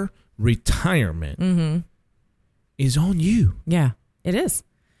your retirement is on you. Yeah, it is.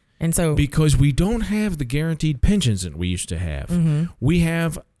 And so because we don't have the guaranteed pensions that we used to have. We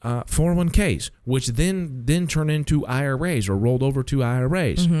have 401ks, which then turn into IRAs or rolled over to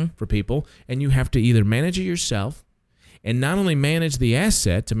IRAs for people. And you have to either manage it yourself and not only manage the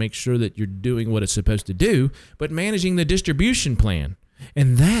asset to make sure that you're doing what it's supposed to do, but managing the distribution plan.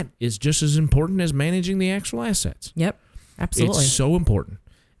 And that is just as important as managing the actual assets. Yep, absolutely. It's so important.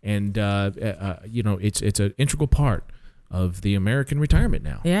 And, it's an integral part of the American retirement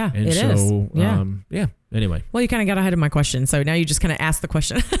now. Yeah, and it is. Yeah. Anyway. Well, you kind of got ahead of my question. So now you just kind of asked the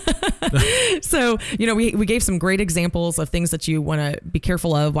question. So, we gave some great examples of things that you want to be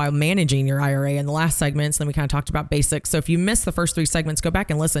careful of while managing your IRA in the last segments. Then we kind of talked about basics. So if you missed the first 3 segments, go back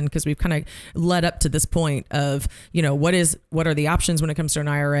and listen because we've kind of led up to this point of, what are the options when it comes to an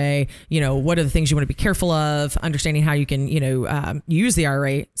IRA? What are the things you want to be careful of? Understanding how you can, use the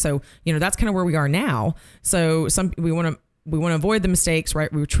IRA. So, that's kind of where we are now. So we want to avoid the mistakes,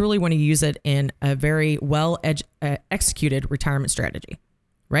 right? We truly want to use it in a very well executed retirement strategy,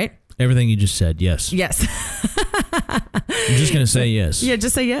 right? Everything you just said, yes. Yes. I'm just going to say yes. Yeah,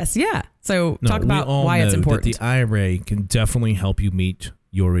 just say yes. Yeah. So talk about why it's important. That the IRA can definitely help you meet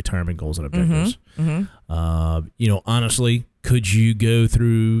your retirement goals and objectives. Honestly, could you go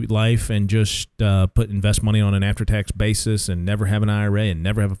through life and just invest money on an after-tax basis and never have an IRA and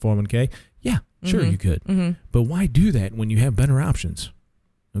never have a 401k? Yeah, sure you could. But why do that when you have better options?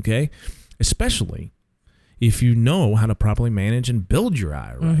 Okay? Especially if you know how to properly manage and build your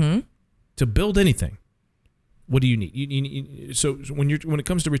IRA. To build anything, what do you need? So when it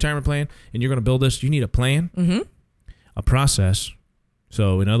comes to retirement plan and you're going to build this, you need a plan, a process.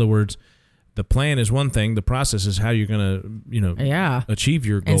 So in other words, the plan is one thing. The process is how you're going to, achieve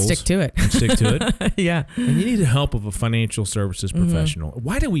your goals. And stick to it. Yeah. And you need the help of a financial services professional.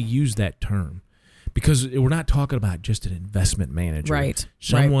 Why do we use that term? Because we're not talking about just an investment manager. Right.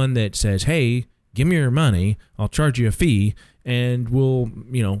 Someone that says, hey, give me your money, I'll charge you a fee, and we'll,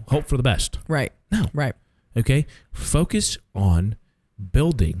 hope for the best. Right. No. Right. Okay? Focus on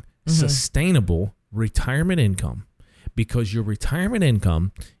building sustainable retirement income because your retirement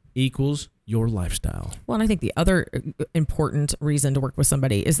income equals your lifestyle. Well, and I think the other important reason to work with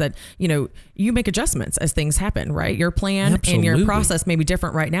somebody is that, you make adjustments as things happen, right? Your plan and your process may be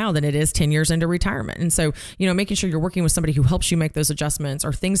different right now than it is 10 years into retirement. And so, making sure you're working with somebody who helps you make those adjustments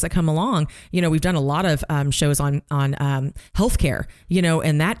or things that come along. We've done a lot of shows on healthcare,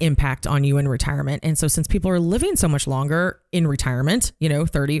 and that impact on you in retirement. And so since people are living so much longer in retirement,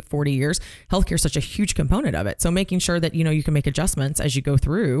 30, 40 years, healthcare is such a huge component of it. So making sure that, you can make adjustments as you go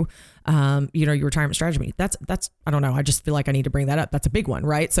through your retirement strategy. That's, I don't know. I just feel like I need to bring that up. That's a big one,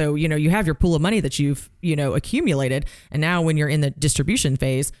 right? So, you have your pool of money that you've, accumulated. And now when you're in the distribution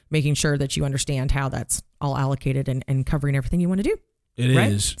phase, making sure that you understand how that's all allocated and covering everything you want to do. It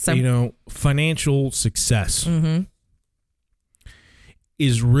is, so, financial success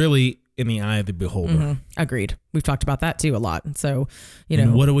is really in the eye of the beholder. Agreed. We've talked about that too a lot. So,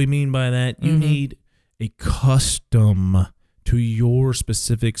 And what do we mean by that? You need a custom to your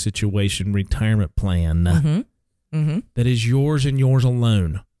specific situation retirement plan that is yours and yours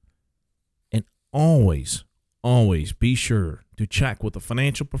alone. And always be sure to check with a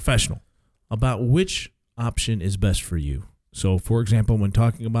financial professional about which option is best for you. So, for example, when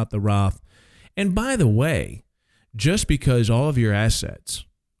talking about the Roth, and by the way, just because all of your assets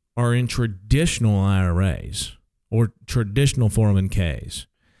are in traditional IRAs or traditional 401ks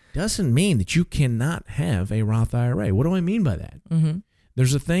doesn't mean that you cannot have a Roth IRA. What do I mean by that? Mm-hmm.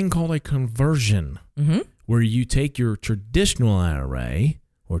 There's a thing called a conversion where you take your traditional IRA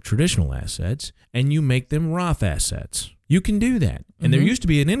or traditional assets and you make them Roth assets. You can do that. And there used to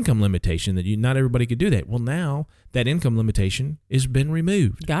be an income limitation that not everybody could do that. Well, now that income limitation has been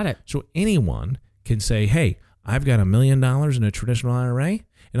removed. Got it. So anyone can say, hey, I've got $1 million in a traditional IRA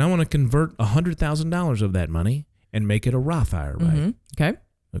and I want to convert $100,000 of that money and make it a Roth IRA.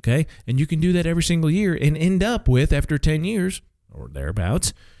 Okay. And you can do that every single year and end up with, after 10 years or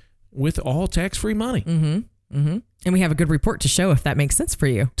thereabouts, with all tax-free money. And we have a good report to show if that makes sense for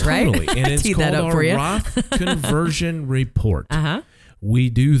you, right? Totally. And it's Tee called that up our for you. Roth Conversion Report. We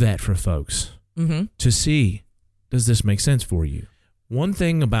do that for folks to see, does this make sense for you? One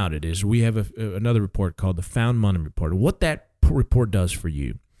thing about it is we have another report called the Found Money Report. What that report does for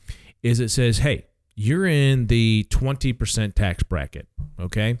you is it says, hey, you're in the 20% tax bracket,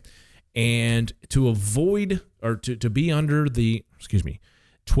 okay? And to avoid, or to be under the,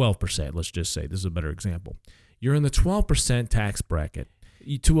 12%, let's just say, this is a better example. You're in the 12% tax bracket.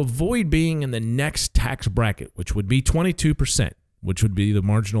 To avoid being in the next tax bracket, which would be 22%, which would be the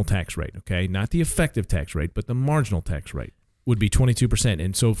marginal tax rate, okay? Not the effective tax rate, but the marginal tax rate would be 22%.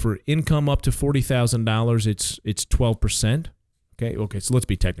 And so for income up to $40,000, it's 12%. Okay, so let's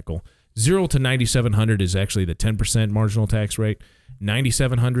be technical. 0 to 9,700 is actually the 10% marginal tax rate.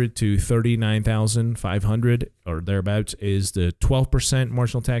 9,700 to 39,500 or thereabouts is the 12%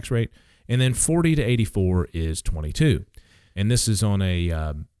 marginal tax rate. And then 40 to 84 is 22. And this is on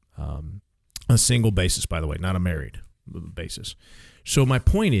a single basis, by the way, not a married basis. So my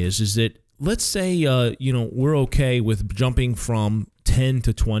point is that let's say, we're okay with jumping from 10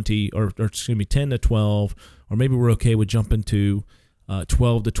 to 20 or 10 to 12, or maybe we're okay with jumping to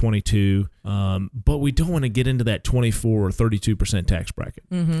 12 to 22, but we don't want to get into that 24 or 32% tax bracket.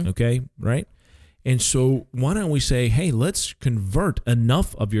 Okay, right? And so why don't we say, hey, let's convert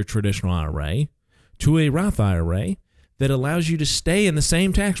enough of your traditional IRA to a Roth IRA that allows you to stay in the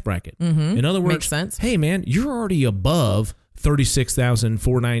same tax bracket. In other words, makes sense. Hey, man, you're already above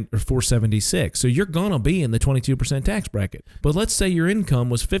 $36,476, so you're gonna be in the 22% tax bracket. But let's say your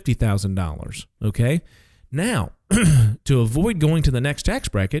income was $50,000. Okay. Now, to avoid going to the next tax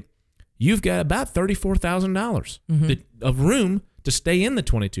bracket, you've got about $34,000 of room to stay in the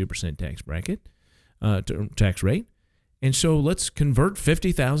 22% tax bracket, tax rate. And so let's convert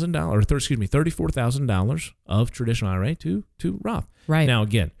 $34,000 of traditional IRA to Roth. Right. Now,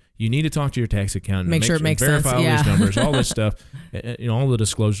 again, you need to talk to your tax accountant. Make sure it makes sense. Verify all these numbers, all this stuff, all the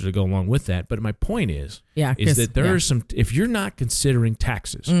disclosures that go along with that. But my point is that there are some, if you're not considering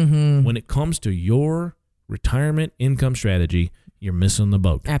taxes when it comes to your retirement income strategy, you're missing the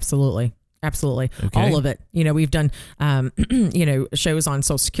boat. Absolutely. Okay. All of it. We've done, shows on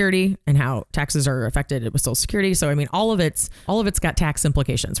Social Security and how taxes are affected with Social Security. So, all of it's got tax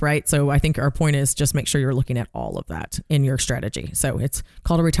implications, right? So I think our point is just make sure you're looking at all of that in your strategy. So it's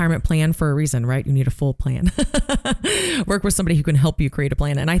called a retirement plan for a reason, right? You need a full plan. Work with somebody who can help you create a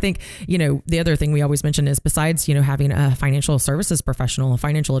plan. And I think, the other thing we always mention is besides, having a financial services professional, a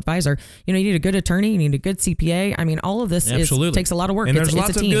financial advisor, you need a good attorney, you need a good CPA. All of this takes a lot of work. And there's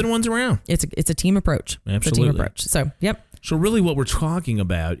lots of good ones around. It's a team approach. Absolutely. It's a team approach. So, yep. So really what we're talking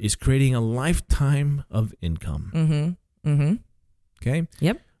about is creating a lifetime of income. Okay?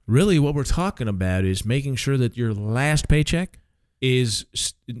 Yep. Really what we're talking about is making sure that your last paycheck is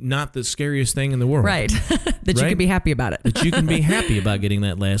not the scariest thing in the world. Right. That you can be happy about it. That you can be happy about getting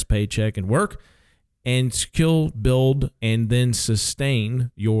that last paycheck and work and skill, build, and then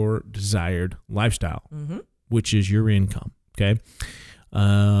sustain your desired lifestyle, which is your income. Okay?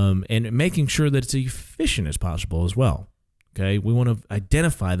 And making sure that it's efficient as possible as well. Okay, we want to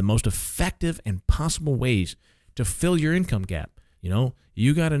identify the most effective and possible ways to fill your income gap.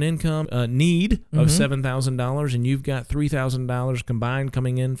 You got an income need of $7,000 and you've got $3,000 combined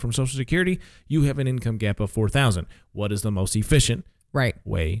coming in from Social Security. You have an income gap of $4,000. What is the most efficient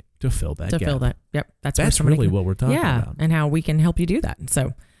way to fill that gap? To fill that. Yep. That's really what we're talking about. Yeah, and how we can help you do that.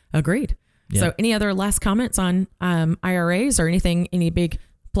 So, agreed. Yep. So any other last comments on IRAs or anything, any big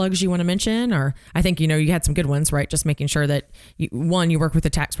plugs you want to mention? Or I think, you had some good ones, right? Just making sure that you work with a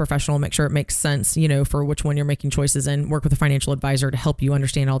tax professional, make sure it makes sense, for which one you're making choices, and work with a financial advisor to help you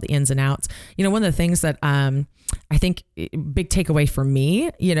understand all the ins and outs. One of the things that I think big takeaway for me,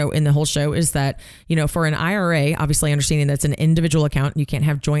 in the whole show is that, for an IRA, obviously understanding that's an individual account, you can't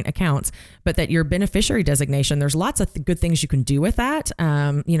have joint accounts, but that your beneficiary designation, there's lots of good things you can do with that.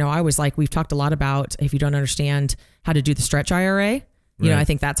 I was like, we've talked a lot about if you don't understand how to do the stretch IRA, Right. I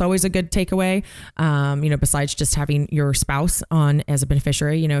think that's always a good takeaway. Besides just having your spouse on as a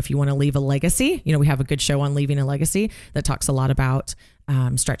beneficiary, if you want to leave a legacy, we have a good show on leaving a legacy that talks a lot about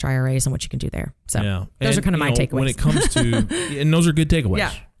stretch IRAs and what you can do there. So those are kind of my takeaways. When it comes to, and those are good takeaways.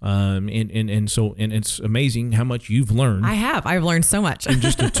 Yeah. And it's amazing how much you've learned. I've learned so much in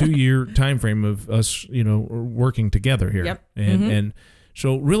just a 2-year time frame of us, working together here. Yep. And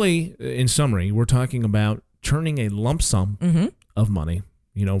so really, in summary, we're talking about turning a lump sum of money,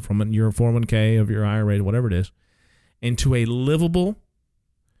 from your 401k, of your IRA, whatever it is, into a livable,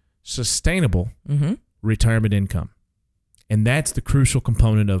 sustainable retirement income. And that's the crucial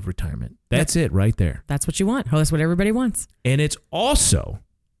component of retirement. That's it right there. That's what you want. Oh, that's what everybody wants. And it's also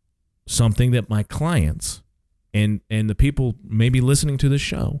something that my clients and the people maybe listening to this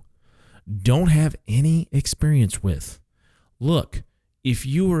show don't have any experience with. Look, if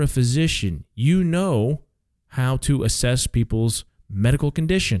you are a physician, you know how to assess people's medical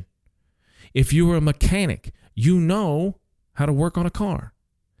condition. If you are a mechanic, you know how to work on a car.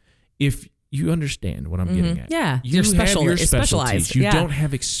 If you understand what I'm getting at. Yeah, you have your specialties. You don't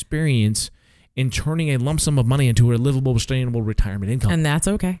have experience in turning a lump sum of money into a livable, sustainable retirement income. And that's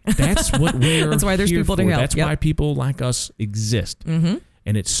okay. That's what we're That's why there's here people for. to help. That's why people like us exist. And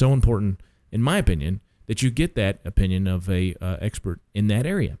it's so important, in my opinion, that you get that opinion of a expert in that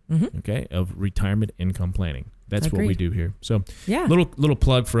area, okay, of retirement income planning. That's what we do here. So, little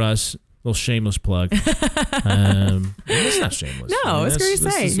plug for us. Little shameless plug. It's not shameless. No, I was going to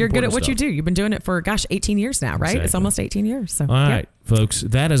say, you're good at what you do. You've been doing it for, 18 years now, right? Exactly. It's almost 18 years. So, all right, folks,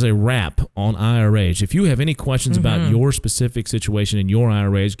 that is a wrap on IRAs. If you have any questions about your specific situation in your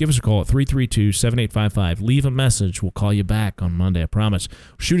IRAs, give us a call at 332-7855. Leave a message. We'll call you back on Monday, I promise.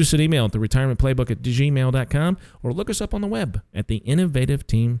 Shoot us an email at theretirementplaybook@gmail.com or look us up on the web at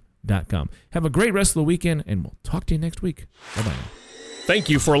theinnovativeteam.com. Have a great rest of the weekend, and we'll talk to you next week. Bye-bye.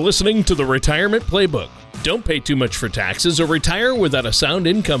 Thank you for listening to the Retirement Playbook. Don't pay too much for taxes or retire without a sound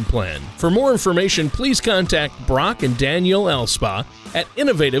income plan. For more information, please contact Brock and Danielle Elspa at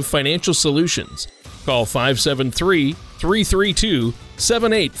Innovative Financial Solutions. Call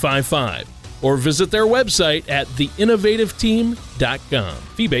 573-332-7855 or visit their website at theinnovativeteam.com.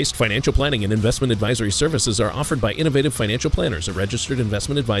 Fee-based financial planning and investment advisory services are offered by Innovative Financial Planners, a registered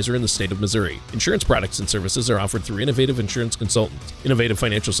investment advisor in the state of Missouri. Insurance products and services are offered through Innovative Insurance Consultants. Innovative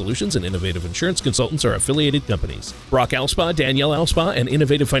Financial Solutions and Innovative Insurance Consultants are affiliated companies. Brock Elspa, Danielle Elspa, and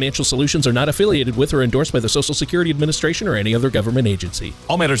Innovative Financial Solutions are not affiliated with or endorsed by the Social Security Administration or any other government agency.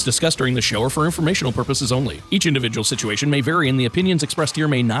 All matters discussed during the show are for informational purposes only. Each individual situation may vary, and the opinions expressed here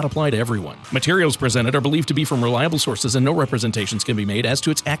may not apply to everyone. Materials presented are believed to be from reliable sources, and no representations can be made as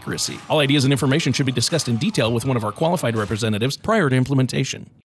to its accuracy. All ideas and information should be discussed in detail with one of our qualified representatives prior to implementation.